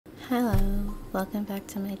Hello, welcome back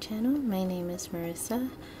to my channel. My name is Marissa.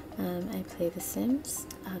 I play The Sims.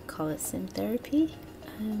 I call it Sim Therapy,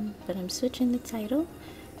 but I'm switching the title.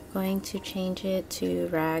 Going to change it to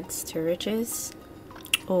Rags to Riches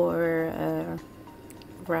or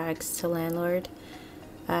Rags to Landlord.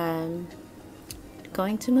 Going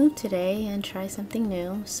to move today and try something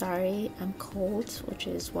new. Sorry, I'm cold, which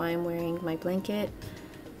is why I'm wearing my blanket.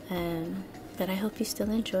 But I hope you still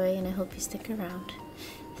enjoy and I hope you stick around.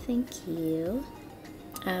 Thank you.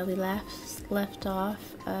 We left off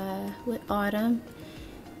with Autumn.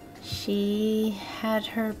 She had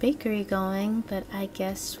her bakery going, but I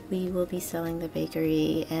guess we will be selling the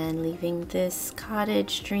bakery and leaving this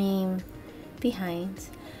cottage dream behind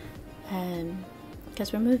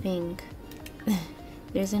because we're moving.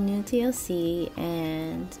 There's a new DLC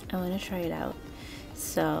and I want to try it out,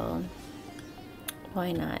 so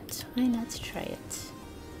why not try it.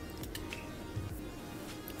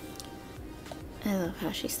 I love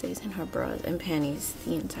how she stays in her bras and panties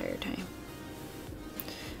the entire time.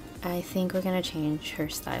 I think we're gonna change her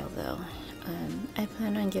style though. I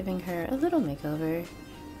plan on giving her a little makeover.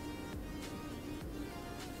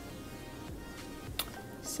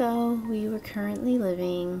 So we were currently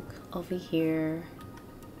living over here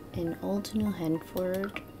in Old New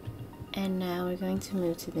Henford, and now we're going to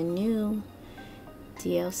move to the new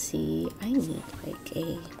DLC. I need like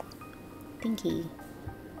a thingy.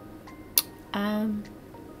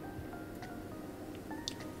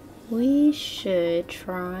 We should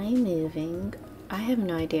try moving. I have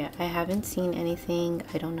no idea. I haven't seen anything.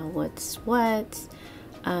 I don't know what's what.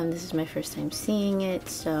 This is my first time seeing it,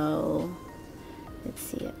 so let's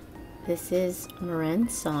see it. This is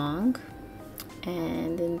Maren's song,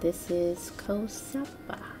 and then this is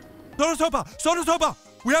Kosapa. Soda!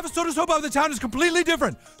 We have a soda. The town is completely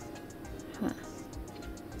different. Huh.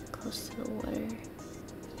 Close to the water.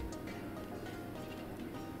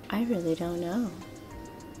 I really don't know.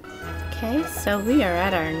 Okay, so we are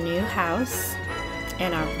at our new house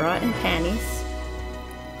in our bra and panties.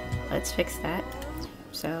 Let's fix that.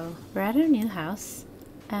 So we're at our new house.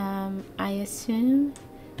 I assume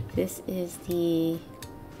this is the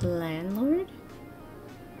landlord.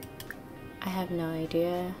 I have no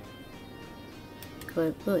idea,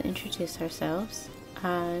 but we'll introduce ourselves.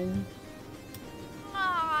 I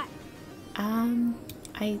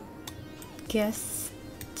guess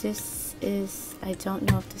this is, I don't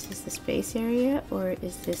know if this is the space area or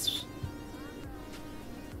is this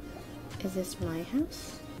my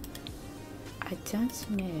house? I don't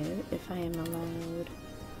know if I am allowed.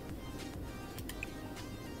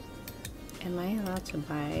 Am I allowed to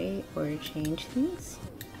buy or change things?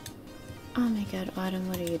 Oh my god, Autumn,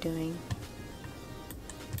 what are you doing?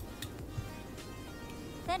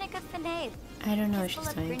 I don't know what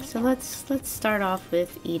she's doing. So let's start off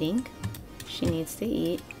with eating. She needs to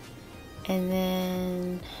eat. And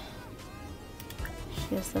then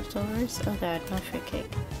she has leftovers. Oh god, no fruit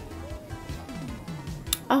cake.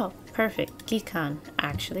 Oh, perfect. Geekon.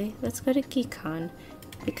 Actually, let's go to Geekon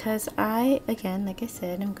because again, like I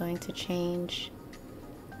said, I'm going to change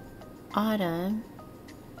Autumn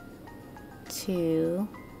to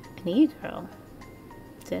an egirl.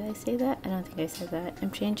 Did I say that? I don't think I said that.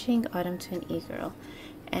 I'm changing Autumn to an egirl.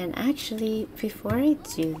 And actually, before I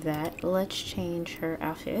do that, let's change her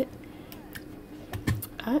outfit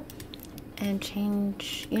up and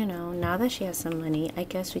change, you know, now that she has some money, I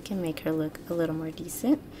guess we can make her look a little more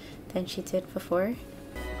decent than she did before.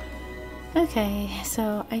 Okay,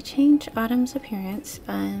 so I changed Autumn's appearance.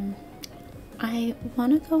 I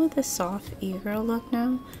want to go with a soft egirl look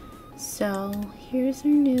now. So here's our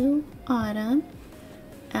new Autumn.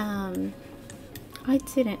 I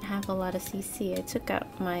didn't have a lot of CC. I took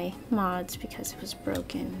out my mods because it was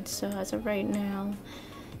broken. So as of right now,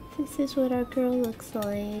 this is what our girl looks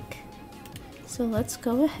like. So let's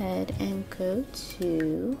go ahead and go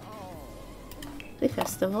to the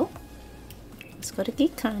festival. Let's go to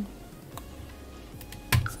GeekCon.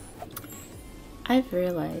 I've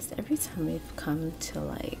realized every time we've come to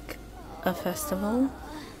like a festival,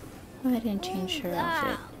 I didn't change her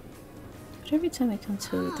outfit. But every time I come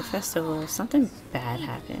to the festival, something bad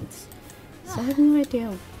happens. So I have no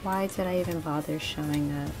idea why did I even bother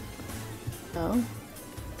showing up. So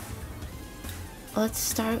let's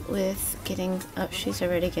start with getting up. She's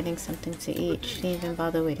already getting something to eat. She didn't even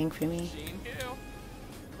bother waiting for me.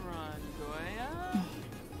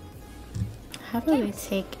 How about we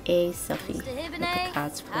take a selfie with the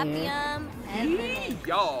cosplayer?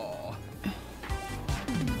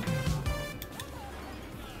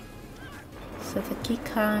 So the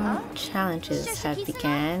GeekCon challenges have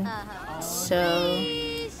begun. So,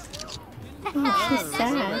 oh, she's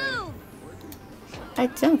sad. I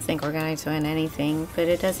don't think we're going to win anything, but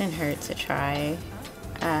it doesn't hurt to try.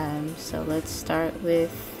 So let's start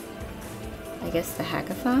with, I guess, the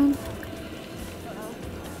hackathon.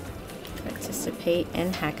 Participate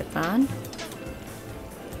in hackathon.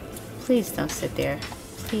 Please don't sit there.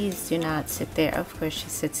 Please do not sit there. Of course she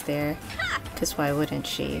sits there, because why wouldn't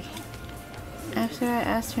she? After I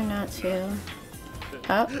asked her not to.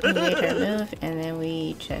 Oh, we made her move, and then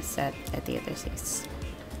we just sat at the other seats.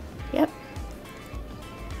 Yep.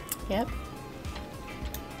 Yep.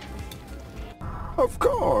 Of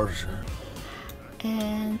course.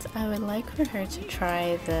 And I would like for her to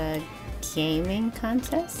try the gaming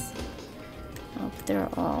contest. Oh, but they're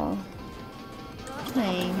all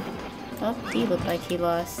playing. Oh, he looked like he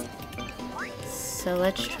lost. So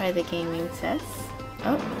let's try the gaming test.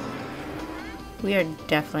 Oh. We are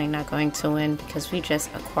definitely not going to win because we just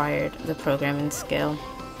acquired the programming skill.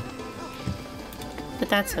 But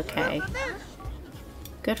that's okay.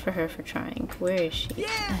 Good for her for trying. Where is she?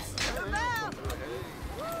 Yes!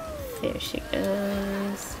 There she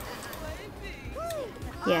goes.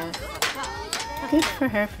 Yeah. Good for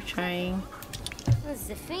her for trying.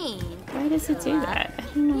 Why does it do that? I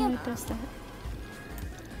don't know why it does that.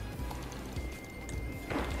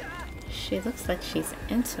 She looks like she's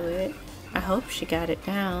into it. I hope she got it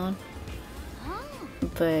down.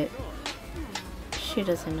 But she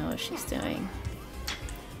doesn't know what she's doing.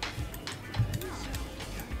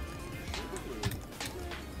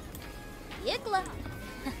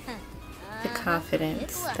 The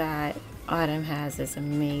confidence that Autumn has is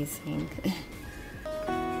amazing.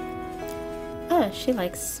 Oh, she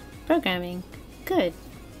likes programming. Good.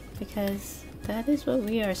 Because that is what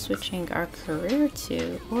we are switching our career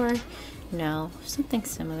to. Or, no, something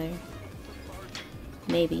similar.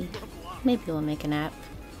 Maybe. Maybe we'll make an app.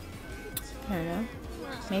 I don't know.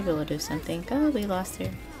 Maybe we'll do something. Oh, we lost her.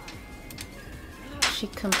 She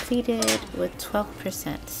completed with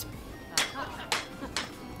 12%.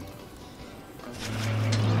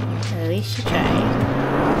 At least she tried.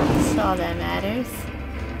 That's all that matters.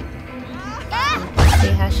 Let's see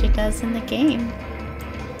how she does in the game.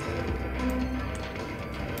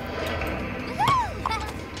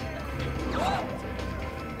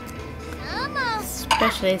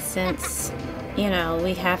 Especially since, you know,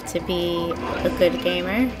 we have to be a good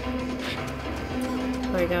gamer.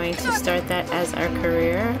 We're going to start that as our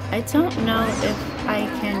career. I don't know if I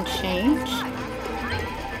can change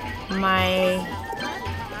my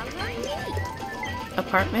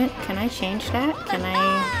apartment. Can I change that? Can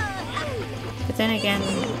I? But then again,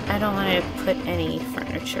 I don't want to put any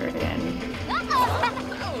furniture in.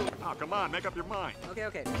 Oh, come on, make up your mind.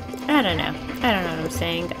 Okay. I don't know. I don't know what I'm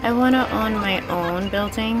saying. I want to own my own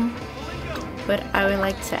building, but I would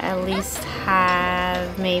like to at least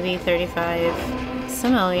have maybe 35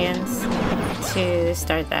 simoleons to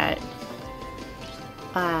start that.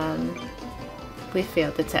 We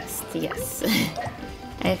failed the test, yes.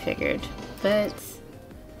 I figured, but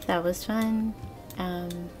that was fun.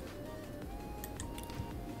 And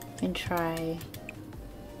try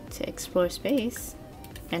to explore space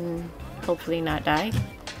and hopefully not die.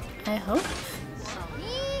 I hope.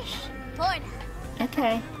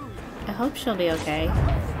 Okay. I hope she'll be okay.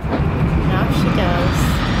 And off she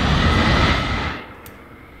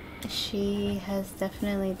goes. She has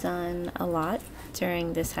definitely done a lot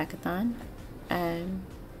during this hackathon. An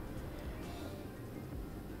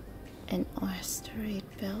asteroid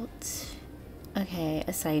belt. Okay,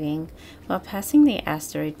 a sighting. While passing the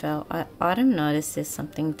asteroid belt, Autumn notices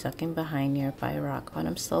something ducking behind nearby rock.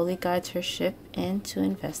 Autumn slowly guides her ship in to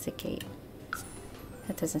investigate.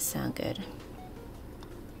 That doesn't sound good.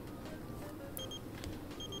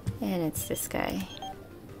 And it's this guy.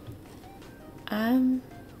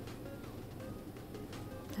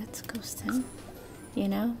 Let's ghost him. You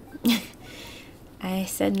know? I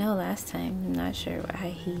said no last time. I'm not sure why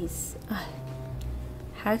he's...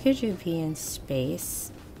 How could you be in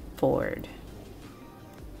space bored?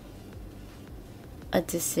 A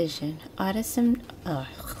decision. A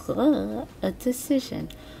decision.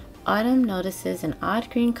 Autumn notices an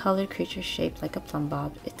odd green colored creature shaped like a plumb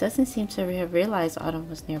bob. It doesn't seem to have realized Autumn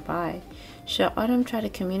was nearby. Should Autumn try to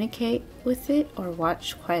communicate with it or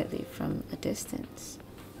watch quietly from a distance?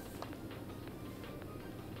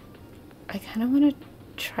 I kind of want to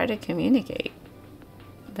try to communicate,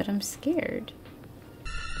 but I'm scared.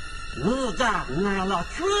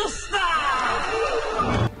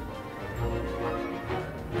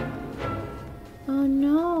 Oh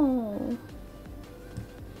no!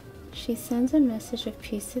 She sends a message of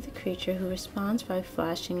peace to the creature, who responds by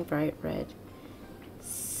flashing bright red.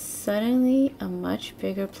 So Suddenly, a much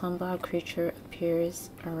bigger plumbob creature appears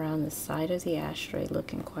around the side of the asteroid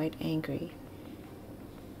looking quite angry.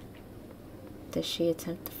 Does she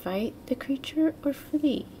attempt to fight the creature or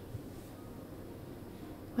flee?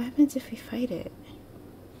 What happens if we fight it?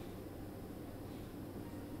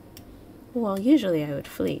 Well, usually I would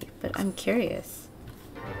flee, but I'm curious.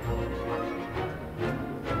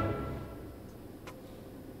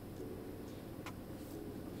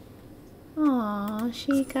 Aw,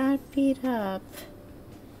 she got beat up.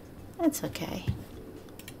 That's okay.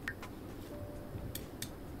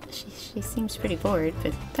 She seems pretty bored,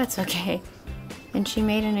 but that's okay. And she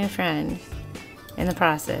made a new friend in the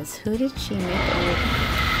process. Who did she make a new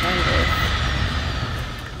friend with?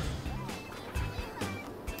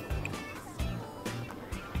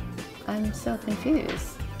 I'm so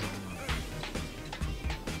confused.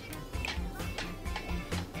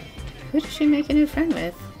 Who did she make a new friend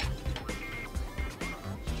with?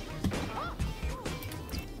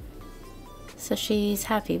 So she's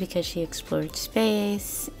happy because she explored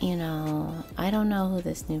space. You know, I don't know who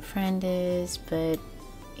this new friend is, but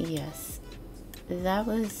yes, that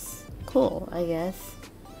was cool, I guess.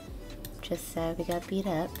 Just sad we got beat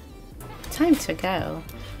up. Time to go.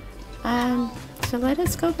 So let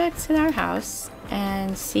us go back to our house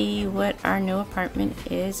and see what our new apartment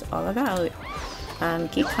is all about.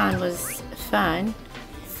 GeekCon was fun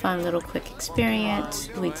little quick experience.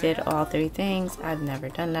 We did all 3 things. I've never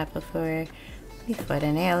done that before. We fought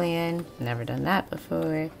an alien, never done that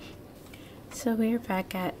before. So we're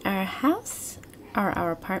back at our house, or our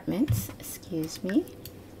apartment, excuse me.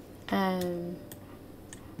 And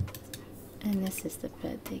this is the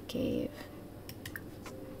bed they gave.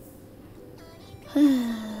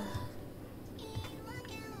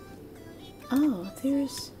 Oh,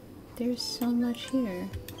 there's so much here.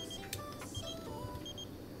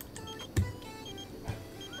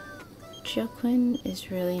 Joaquin is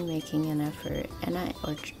really making an effort, and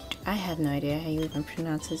I have no idea how you even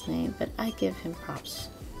pronounce his name, but I give him props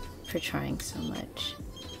for trying so much.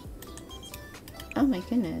 Oh my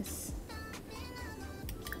goodness.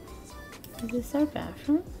 Is this our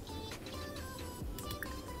bathroom?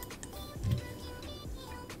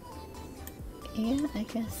 Yeah, I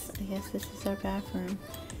guess this is our bathroom.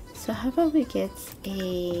 So how about we get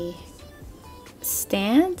a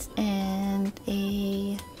stand and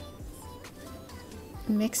a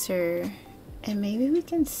mixer, and maybe we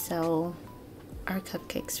can sell our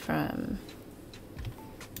cupcakes from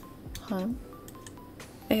home.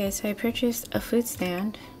 Okay, so I purchased a food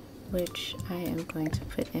stand, which I am going to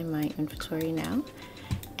put in my inventory now,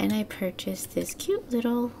 and I purchased this cute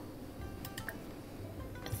little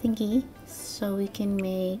thingy so we can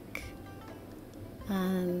make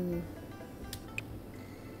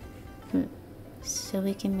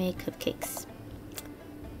cupcakes.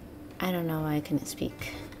 I don't know why I couldn't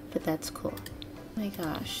speak, but that's cool. Oh my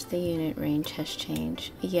gosh, the unit range has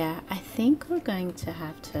changed. Yeah, I think we're going to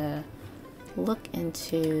have to look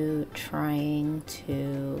into trying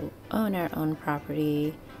to own our own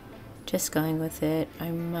property. Just going with it. I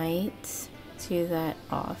might do that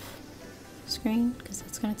off screen because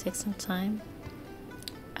that's going to take some time.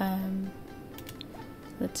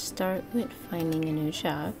 Let's start with finding a new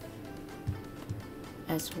job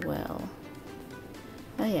as well.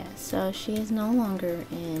 Oh yeah, so she is no longer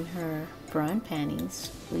in her bra and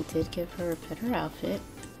panties. We did give her a better outfit.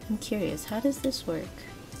 I'm curious, how does this work?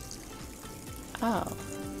 Oh.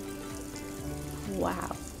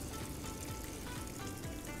 Wow.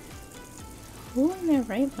 Who in their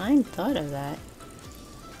right mind thought of that?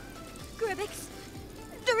 Gribbix!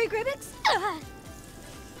 3 Gribbix!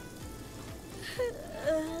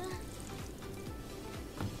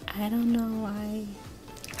 I don't know why.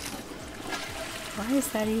 Why is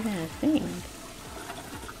that even a thing?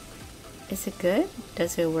 Is it good?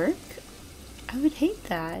 Does it work? I would hate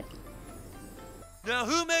that. Now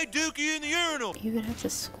who made Dookie in the urinal? You would have to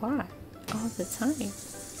squat all the time.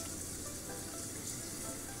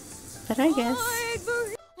 But I guess.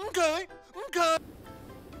 Okay, okay.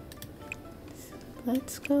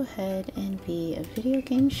 Let's go ahead and be a video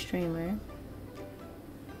game streamer.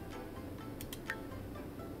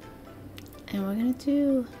 And we're gonna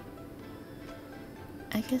do,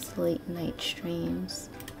 I guess, late night streams.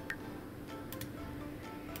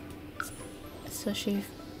 So she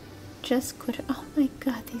just quit her. Oh my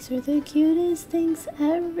god, these are the cutest things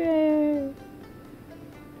ever.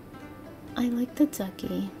 I like the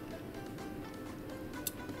ducky.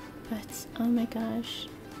 But, oh my gosh.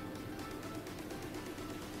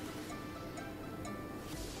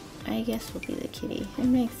 I guess we'll be the kitty. It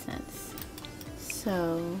makes sense.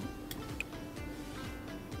 So,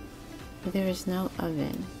 there is no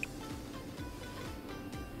oven.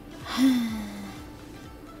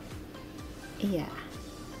 Yeah.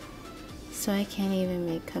 So I can't even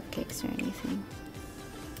make cupcakes or anything.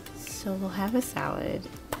 So we'll have a salad,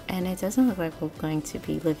 and it doesn't look like we're going to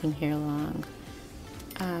be living here long.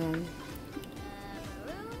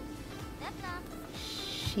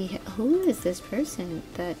 Who is this person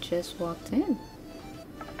that just walked in?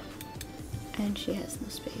 And she has no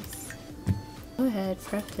space. Go ahead,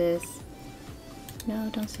 prep this. No,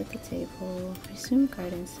 don't set the table. Resume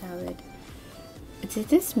garden salad. Did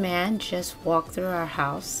this man just walk through our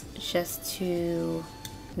house just to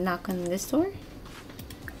knock on this door?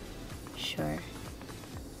 Sure.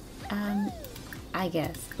 I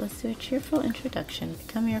guess. Let's do a cheerful introduction,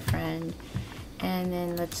 become your friend, and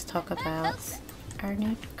then let's talk about our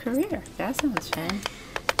new career. That sounds fun.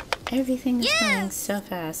 Everything is going so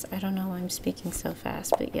fast. I don't know why I'm speaking so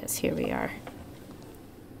fast, but yes, here we are.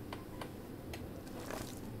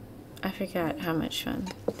 I forgot how much fun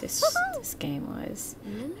this game was.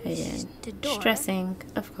 Again, stressing,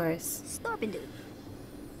 of course.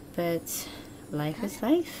 But life is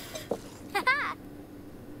life.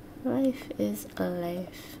 Life is a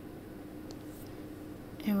life.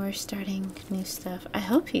 And we're starting new stuff. I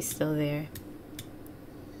hope he's still there.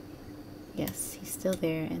 Yes, he's still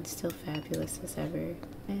there and still fabulous as ever.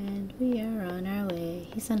 And we are on our way.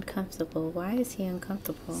 He's uncomfortable. Why is he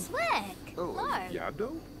uncomfortable? Slick. Oh,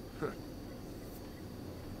 Yado?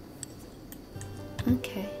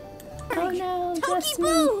 Okay. Oh no, just me.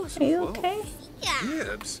 Are you okay?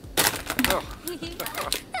 Gibbs.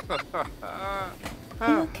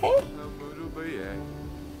 Are you okay?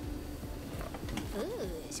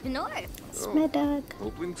 It's my dog.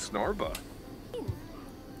 Hoping Snarba.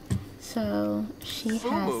 So she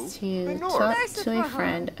has to talk to a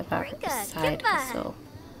friend about a side hustle.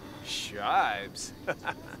 Shibes.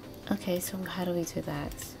 Okay, so how do we do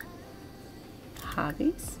that?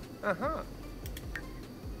 Hobbies? Uh-huh.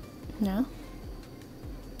 No?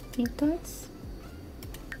 Deep thoughts?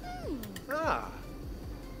 Ah.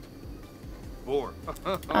 Four.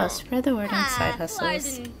 Oh, spread the word on side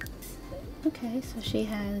hustles. Okay, so she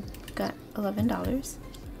had got $11.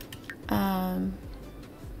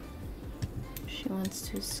 She wants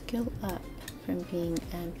to skill up from being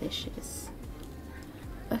ambitious.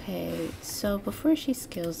 Okay, so before she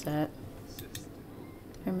skills up,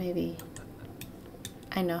 or maybe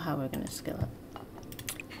I know how we're gonna skill up.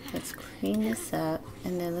 Let's clean this up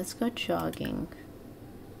and then let's go jogging.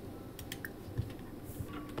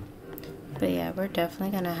 But yeah, we're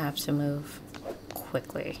definitely gonna have to move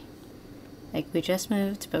quickly. Like, we just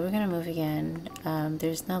moved, but we're gonna move again.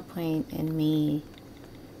 There's no point in me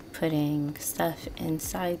putting stuff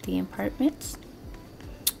inside the apartment.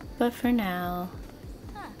 But for now,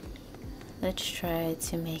 let's try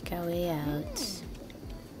to make our way out.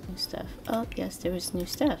 New stuff. Oh, yes, there was new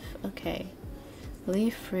stuff. Okay.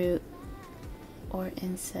 Leave fruit or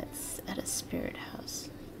insects at a spirit house.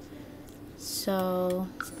 So,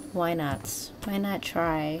 why not? Why not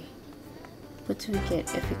try? What do we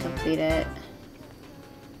get if we complete it?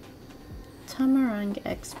 Tamarang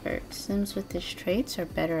expert. Sims with these traits are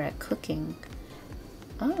better at cooking.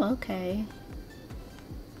 Oh, okay.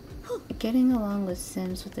 Getting along with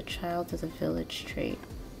Sims with a child of the village trait.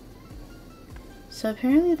 So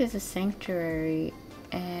apparently there's a sanctuary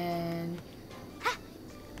and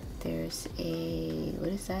there's a, what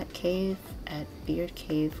is that, cave at Beard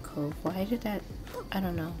Cave Cove. Why did that, I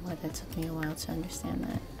don't know why that took me a while to understand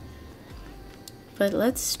that. But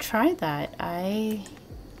let's try that. I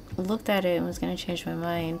looked at it and was going to change my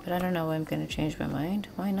mind, but I don't know why I'm going to change my mind.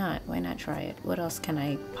 Why not? Why not try it? What else can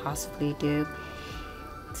I possibly do?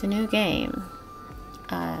 It's a new game.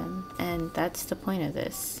 And that's the point of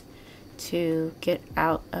this. To get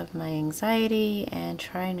out of my anxiety and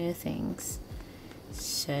try new things.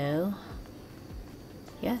 So,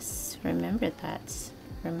 yes, remember that.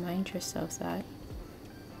 Remind yourself that.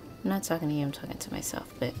 I'm not talking to you, I'm talking to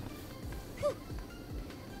myself, but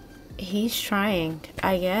he's trying.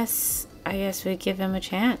 I guess we give him a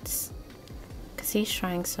chance. Because he's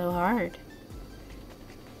trying so hard.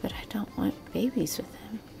 But I don't want babies with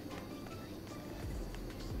him.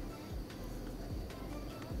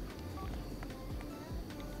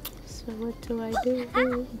 So what do I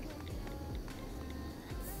do?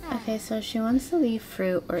 Okay, so she wants to leave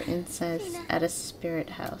fruit or insects at a spirit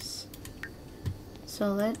house.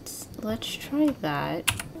 So let's try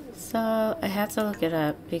that. So I had to look it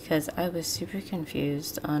up because I was super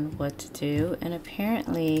confused on what to do, and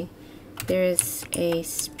apparently there is a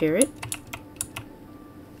spirit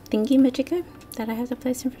thingy magicka that I have to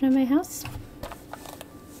place in front of my house.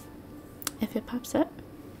 If it pops up.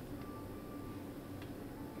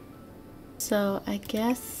 So I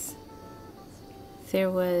guess there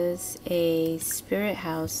was a spirit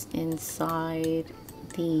house inside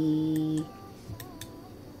the,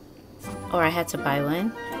 or I had to buy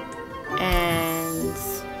one, and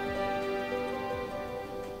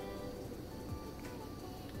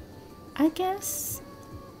I guess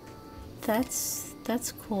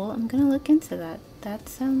that's cool. I'm gonna look into that. That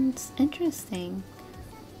sounds interesting.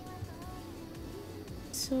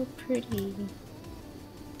 So pretty.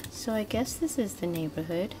 So I guess this is the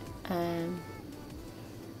neighborhood, and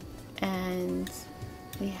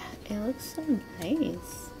yeah, it looks so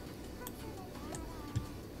nice.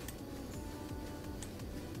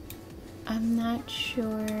 I'm not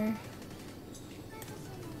sure.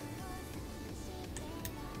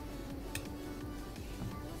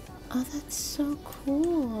 Oh, that's so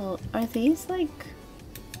cool. Are these like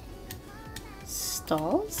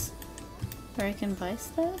stalls where I can buy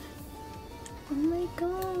stuff? Oh my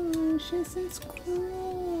gosh, this is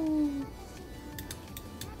cool.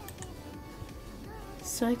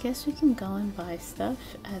 So I guess we can go and buy stuff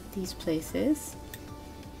at these places,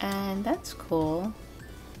 and that's cool.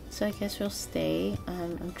 So I guess we'll stay.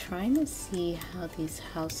 I'm trying to see how these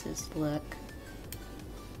houses look.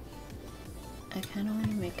 I kind of want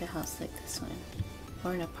to make a house like this one,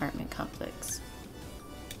 or an apartment complex.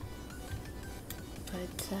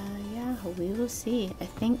 But yeah, we will see. I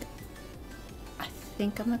think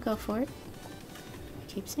I'm gonna go for it.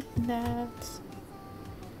 I keep saying that.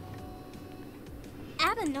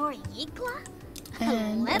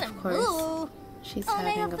 And of course, she's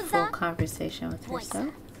having a full conversation with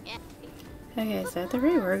herself. Okay, so at the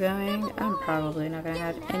rate we're going, I'm probably not gonna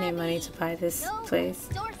have any money to buy this place.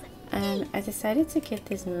 And I decided to get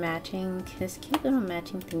this cute little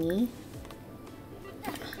matching thingy.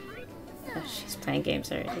 Oh, she's playing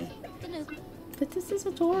games already. But this is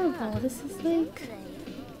adorable. This is like,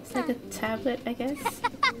 it's like a tablet, I guess.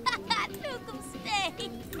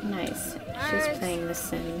 Nice. She's playing The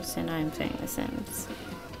Sims and I'm playing The Sims.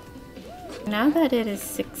 Now that it is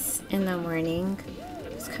 6 in the morning,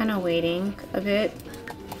 I was kind of waiting a bit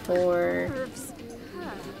for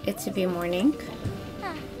it to be morning.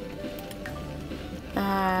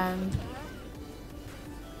 I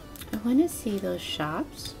want to see those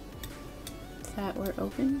shops that were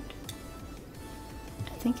opened.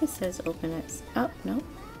 I think it says open at, oh no,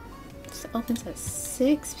 it opens at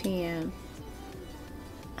 6 p.m.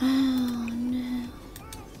 Oh no.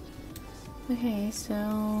 Okay,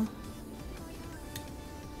 so,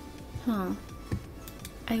 I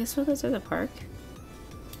guess we'll go to the park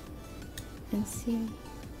and see.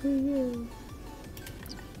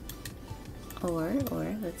 Or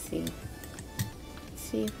let's see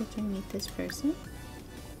if we can meet this person.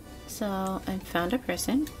 So I found a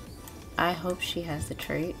person. I hope she has the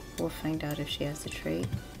trait. We'll find out if she has the trait.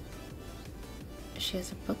 She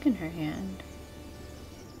has a book in her hand.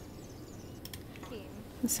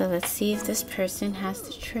 So let's see if this person has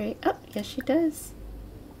the trait. Oh, yes she does.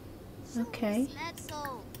 Okay.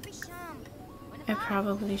 I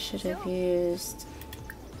probably should have used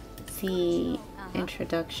the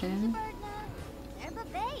introduction,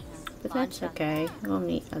 but that's okay. We'll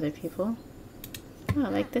meet other people. Oh,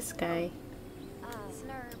 like this guy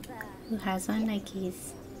who has on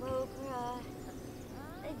Nikes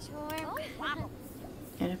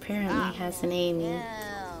and apparently has an Amy.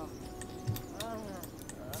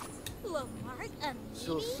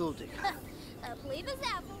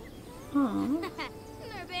 Aww.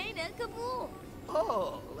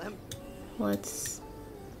 Let's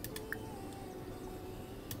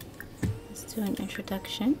do an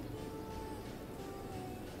introduction.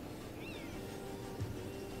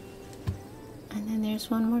 And then there's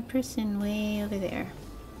one more person way over there.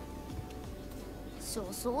 So.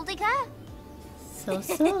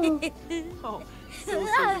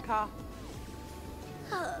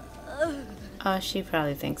 Oh, she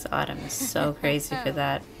probably thinks Autumn is so crazy for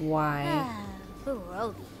that. Why?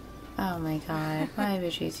 Oh my god, why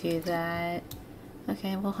would you do that?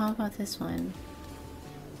 Okay, well how about this one?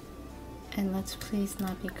 And let's please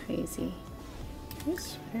not be crazy.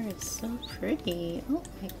 This sweater is so pretty. Oh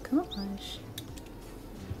my gosh.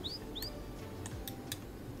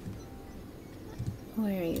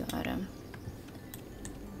 Where are you, Autumn?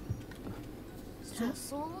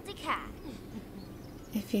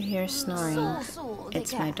 If you hear snoring,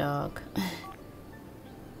 it's my dog.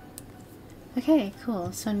 Okay,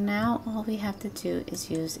 cool. So now all we have to do is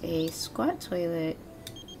use a squat toilet.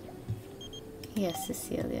 Yes,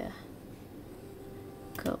 Cecilia.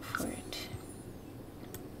 Go for it.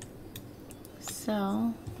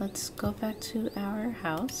 So let's go back to our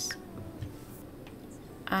house.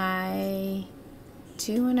 I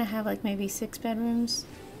do want to have like maybe 6 bedrooms.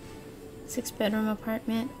 6-bedroom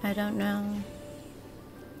apartment. I don't know.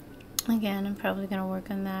 Again, I'm probably gonna work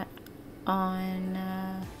on that on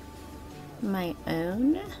my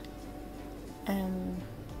own.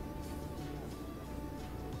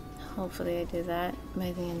 Hopefully I do that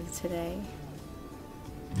by the end of today.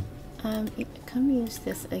 Come use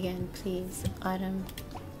this again, please, Autumn.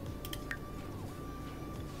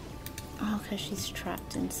 Oh, because she's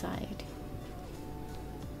trapped inside.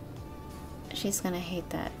 She's gonna hate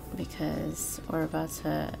that because we're about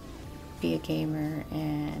to be a gamer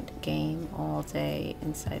and game all day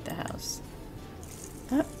inside the house.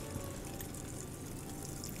 Oh.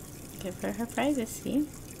 Give her her privacy.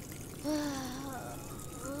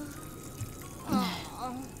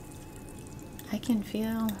 I can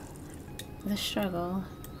feel the struggle.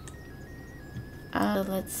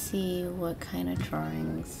 Let's see what kind of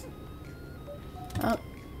drawings. Oh,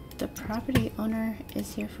 the property owner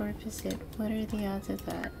is here for a visit. What are the odds of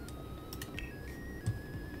that?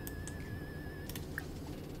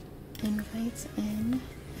 Invites in.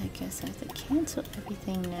 I guess I have to cancel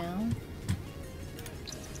everything now.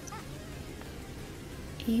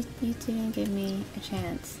 You didn't give me a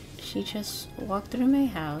chance. She just walked through my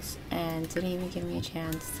house and didn't even give me a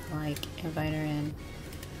chance to like invite her in.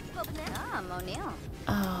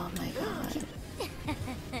 Oh my god.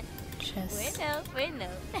 Just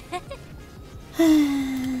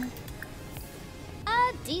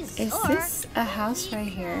is this a house right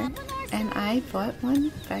here? And I bought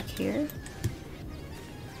one back here?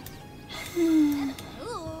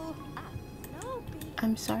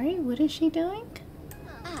 I'm sorry, what is she doing?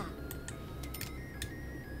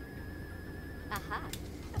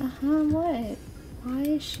 What? Why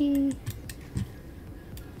is she...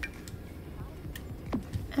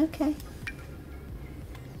 Okay.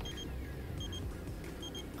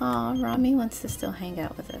 Aw, Rami wants to still hang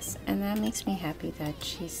out with us, and that makes me happy that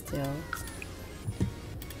she still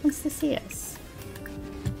wants to see us.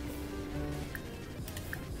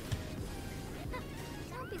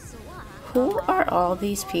 Who are all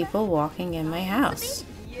these people walking in my house?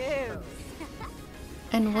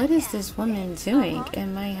 And what is this woman doing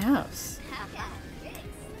in my house?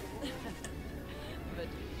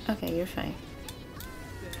 Okay, you're fine.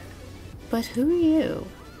 But who are you?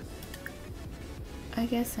 I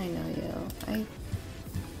guess I know you.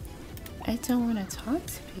 I don't want to talk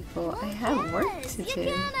to people. I have work to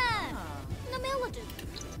do.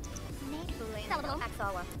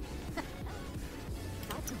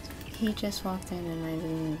 He just walked in and I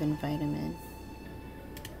didn't even invite him in.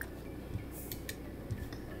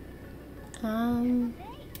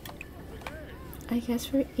 I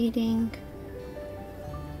guess we're eating.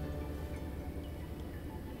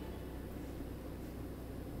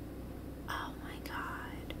 Oh my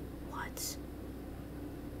god. What?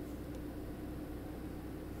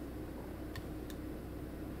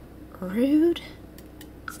 Rude?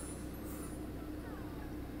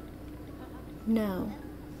 No.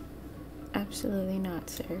 Absolutely not,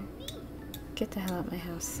 sir. Get the hell out of my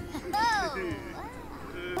house.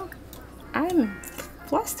 I'm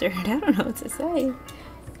flustered. I don't know what to say.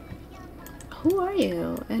 Who are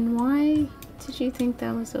you? And why did you think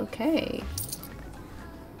that was okay?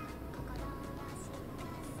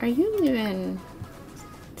 Are you even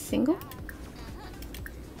single?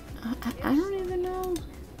 I don't even know.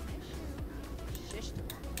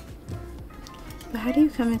 But how do you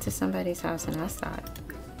come into somebody's house and ask that?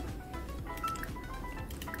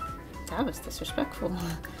 That was disrespectful.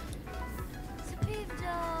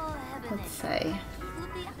 Let's say.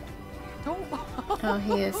 Oh,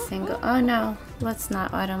 he is single. Oh no, let's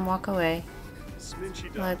not let him walk away.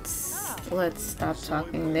 Let's stop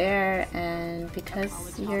talking there. And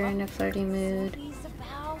because you're in a flirty mood,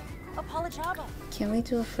 can we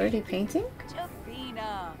do a flirty painting?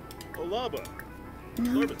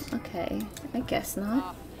 No? Okay, I guess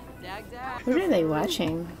not. What are they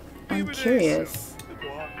watching? I'm curious.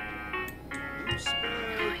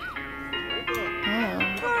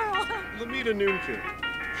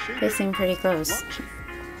 They seem pretty close.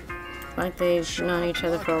 Like they've known each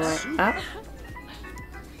other for a while. Oh.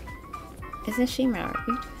 Isn't she married?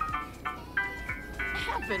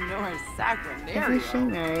 Isn't she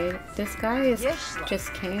married? This guy is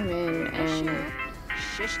just came in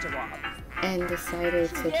and decided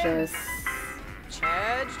to just...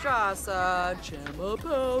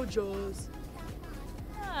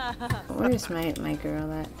 Where's my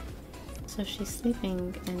girl at? So she's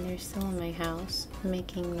sleeping and they're still in my house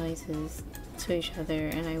making noises to each other,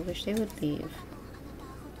 and I wish they would leave.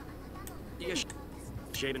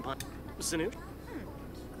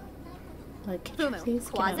 Like, could you please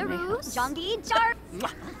get out of my house?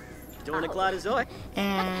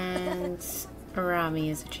 And Rami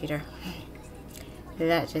is a cheater.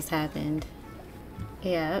 That just happened.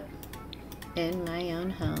 Yep. In my own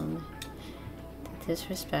home.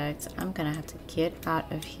 Disrespect. I'm gonna have to get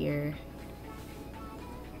out of here.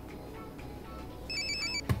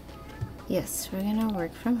 Yes, we're gonna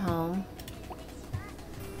work from home.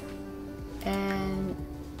 And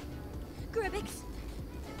Gribbix?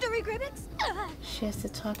 Dirty Gribbix? she has to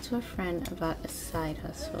talk to a friend about a side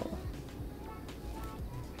hustle.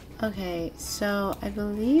 Okay, so I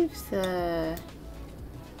believe the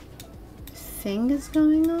thing is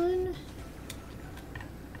going on.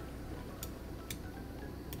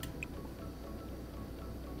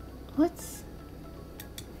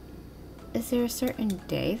 Is there a certain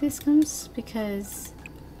day this comes? Because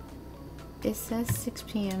it says 6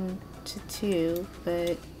 p.m. to 2,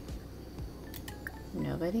 but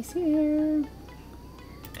nobody's here.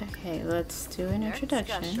 Okay, let's do an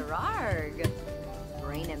introduction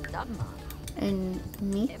and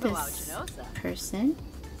meet this person.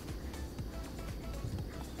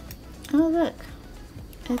 Oh look,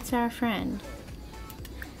 it's our friend.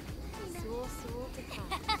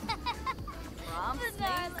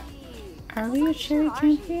 Are we a cherry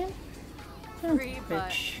champion? I don't think we're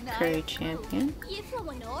a curry champion.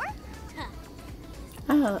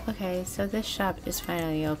 Oh, okay, so this shop is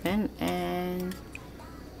finally open, and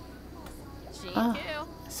oh,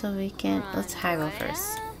 so we can, let's haggle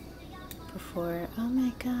first. Before, oh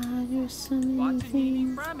my god, there's so many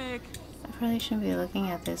things. I probably shouldn't be looking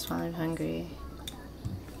at this while I'm hungry.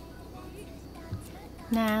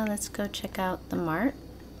 Now let's go check out the mart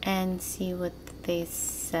and see what they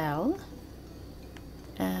sell.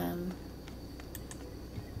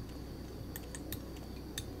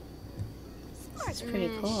 It's pretty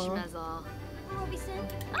cool.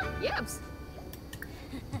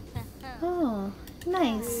 Oh,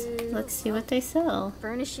 nice. Let's see what they sell.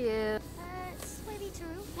 Furnish you.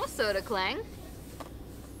 Soda clang.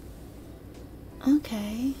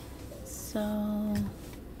 Okay, so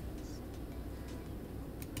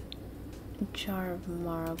a jar of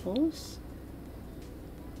marbles.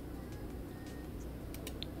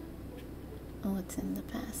 Oh, what's in the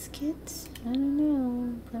basket? I don't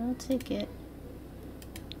know, but I'll take it.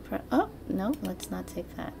 Oh, no, let's not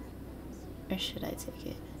take that. Or should I take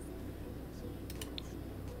it?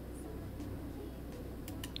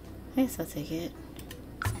 I guess I'll take it.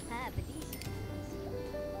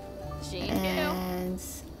 And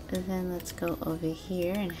then let's go over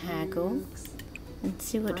here and haggle and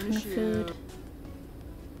see what kind of food.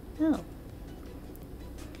 Oh.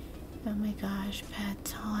 Oh my gosh, pad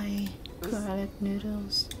thai, garlic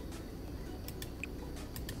noodles.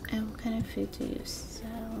 And what kind of food do you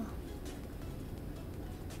sell?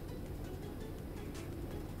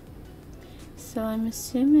 So I'm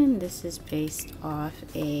assuming this is based off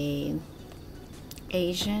a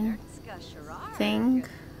Asian thing,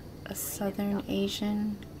 a Southern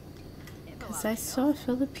Asian, because I saw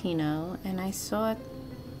Filipino and I saw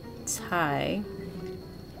Thai.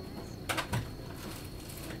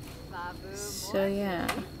 So yeah,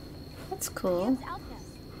 that's cool.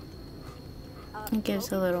 It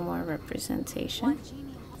gives a little more representation.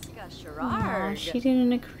 Aw, she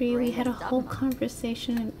didn't agree. We had a whole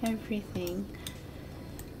conversation and everything.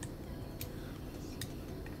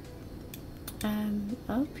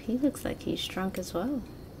 Oh, he looks like he's drunk as well.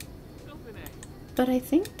 But I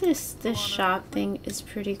think this shop thing is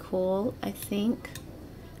pretty cool. I think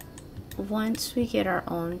once we get our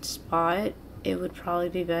own spot, it would probably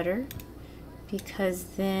be better, because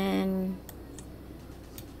then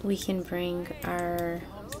we can bring our...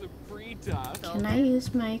 Can I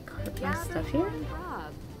use my stuff here?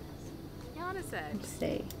 Let's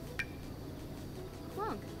see.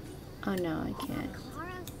 Oh no, I can't.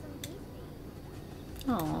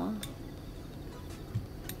 Aw.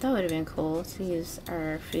 That would have been cool to use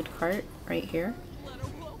our food cart right here.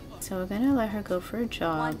 So we're gonna let her go for a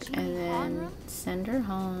jog and then send her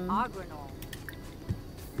home.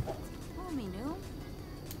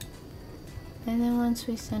 And then once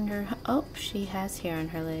we send her, oh, she has hair on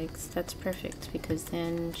her legs. That's perfect, because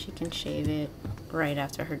then she can shave it right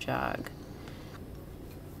after her jog.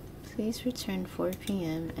 Please return 4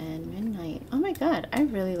 p.m. and midnight. Oh my god, I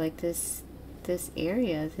really like this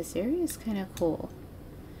area. This area is kind of cool.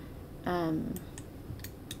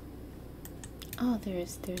 Oh,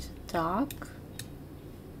 there's a dock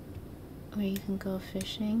where you can go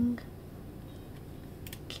fishing.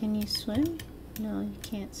 Can you swim? No, you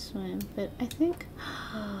can't swim, but I think,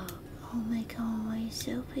 oh my god, it's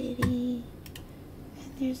so pretty.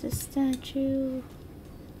 And there's a statue.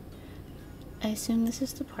 I assume this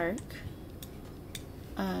is the park.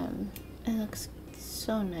 It looks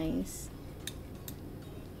so nice.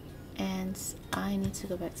 And I need to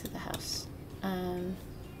go back to the house.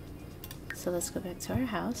 So let's go back to our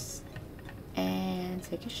house and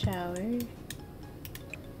take a shower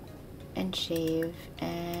and shave,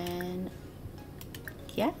 and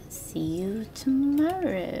yeah, see you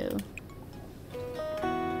tomorrow.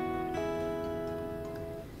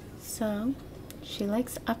 So she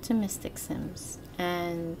likes optimistic Sims,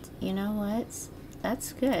 and you know what?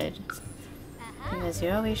 That's good because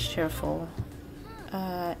you're always cheerful.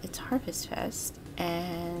 It's Harvest Fest,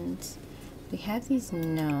 and we have these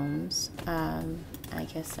gnomes. I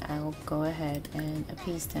guess I'll go ahead and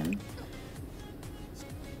appease them.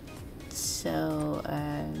 So,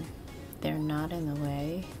 they're not in the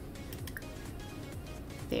way.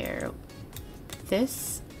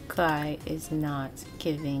 This guy is not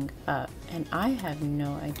giving up, and I have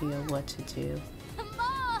no idea what to do.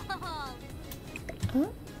 Oh.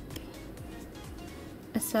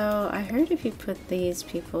 So I heard if you put these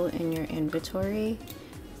people in your inventory,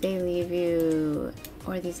 they leave you,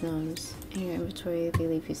 or these gnomes in your inventory, they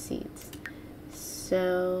leave you seeds.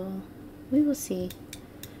 So we will see.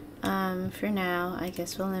 For now, I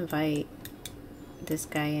guess we'll invite this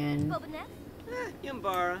guy in,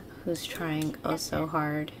 who's trying oh so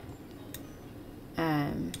hard.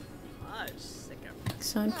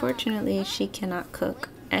 So unfortunately, she cannot cook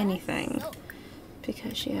anything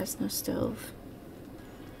because she has no stove.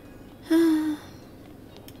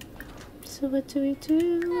 So what do we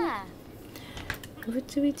do? What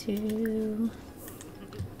do we do?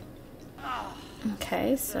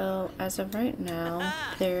 Okay, so as of right now,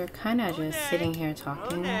 they're kind of just sitting here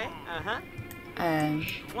talking.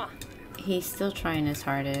 He's still trying his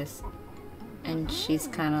hardest, and she's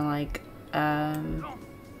kind of like, nah.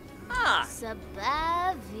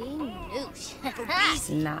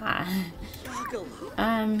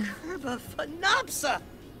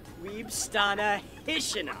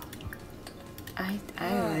 I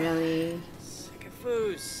really...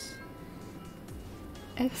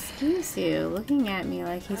 Excuse you, looking at me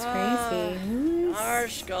like he's crazy.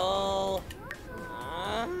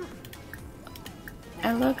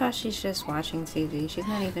 I love how she's just watching TV. She's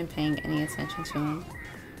not even paying any attention to him.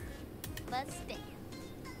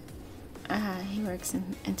 He works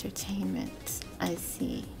in entertainment. I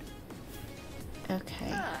see.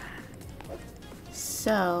 Okay.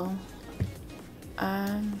 So,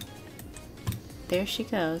 there she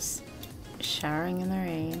goes, showering in the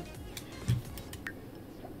rain.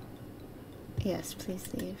 Yes,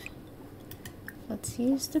 please leave. Let's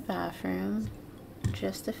use the bathroom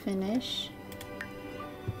just to finish.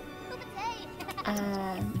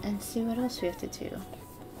 And see what else we have to do.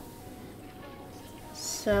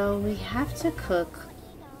 So we have to cook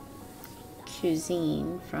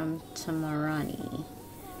cuisine from Tamarani.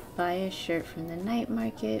 Buy a shirt from the night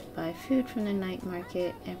market, buy food from the night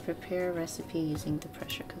market, and prepare a recipe using the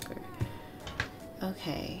pressure cooker.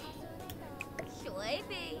 Okay.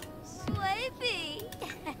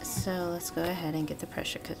 So let's go ahead and get the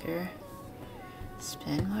pressure cooker.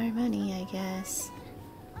 Spend more money, I guess.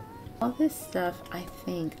 All this stuff, I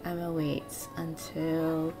think I'm gonna wait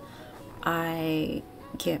until I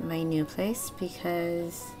get my new place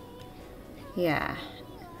because, yeah,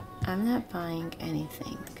 I'm not buying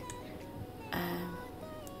anything.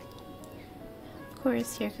 Of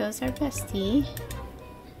course, here goes our bestie.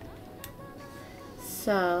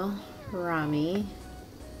 So, Rami,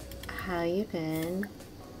 how you been?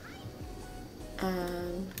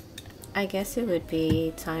 I guess it would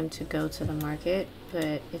be time to go to the market,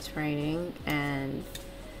 but it's raining and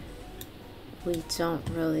we don't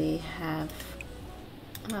really have...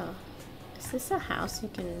 Oh, is this a house you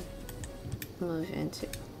can move into?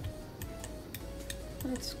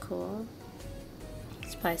 That's cool.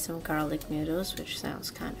 Let's buy some garlic noodles, which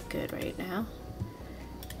sounds kind of good right now.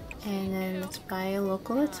 And then let's buy a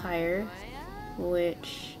local attire,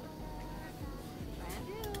 which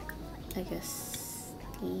I guess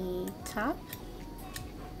the top.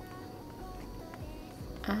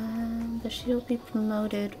 But she'll be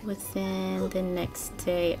promoted within the next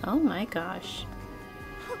day. Oh my gosh.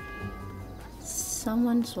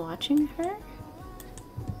 Someone's watching her?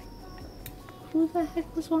 Who the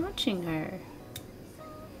heck was watching her?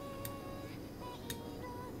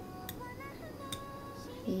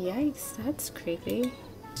 Yikes, that's creepy.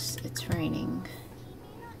 It's raining.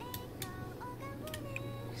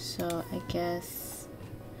 So I guess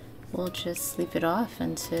we'll just sleep it off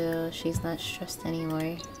until she's not stressed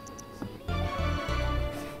anymore.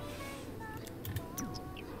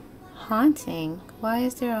 Haunting? Why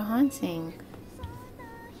is there a haunting?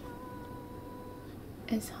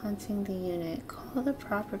 Is haunting the unit. Call the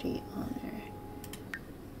property owner.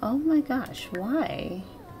 Oh my gosh, why?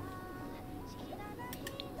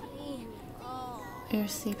 You're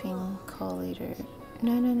sleeping, call later.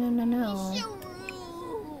 No, no, no, no, no.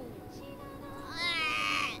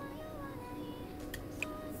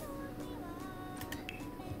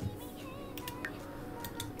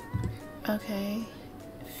 Okay,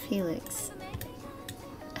 Felix.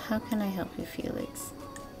 How can I help you, Felix?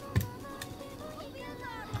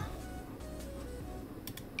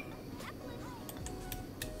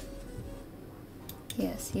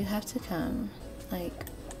 Yes, you have to come. Like,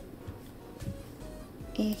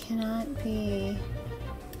 you cannot be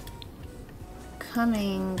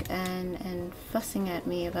coming and fussing at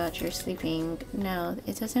me about your sleeping. No,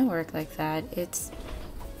 it doesn't work like that. It's...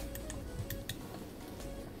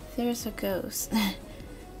 There's a ghost.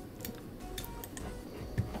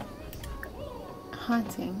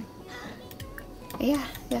 Haunting. Yeah,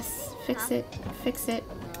 yes, fix it. Fix it.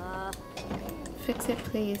 Fix it,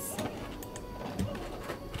 please.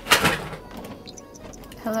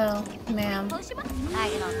 Hello, ma'am.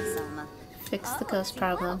 Fix the ghost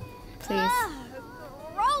problem, please.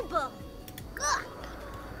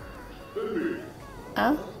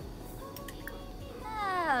 Oh?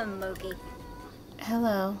 Mookie.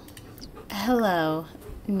 Hello. Hello.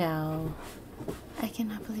 No. I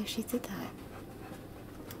cannot believe she did that.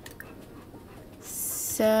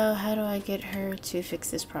 So, how do I get her to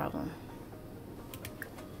fix this problem?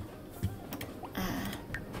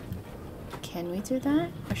 Can we do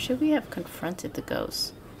that? Or should we have confronted the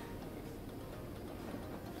ghost?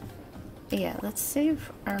 Yeah, let's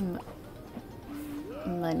save our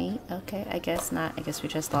money. Okay, I guess not. I guess we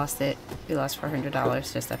just lost it. We lost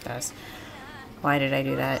 $400 just that fast. Why did I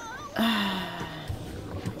do that?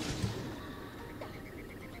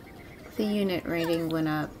 The unit rating went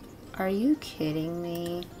up. Are you kidding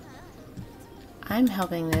me? I'm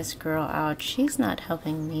helping this girl out. She's not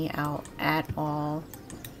helping me out at all.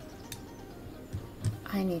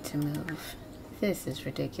 I need to move. This is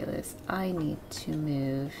ridiculous. I need to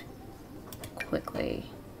move quickly.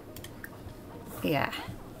 Yeah.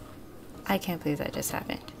 I can't believe that just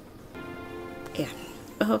happened. Yeah.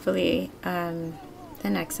 Hopefully, the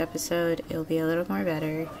next episode, it'll be a little more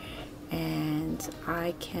better. And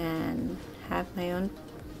I can have my own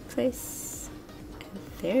place. And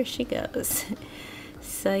there she goes.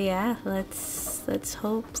 So yeah, let's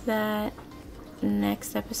hope that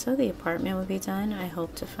next episode the apartment will be done. I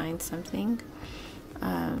hope to find something,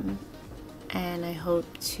 and I hope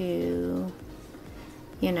to,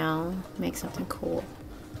 you know, make something cool,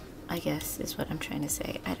 I guess is what I'm trying to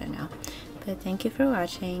say. I don't know, but thank you for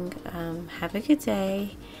watching. Have a good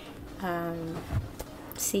day.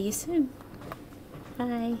 See you soon.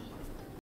 Bye.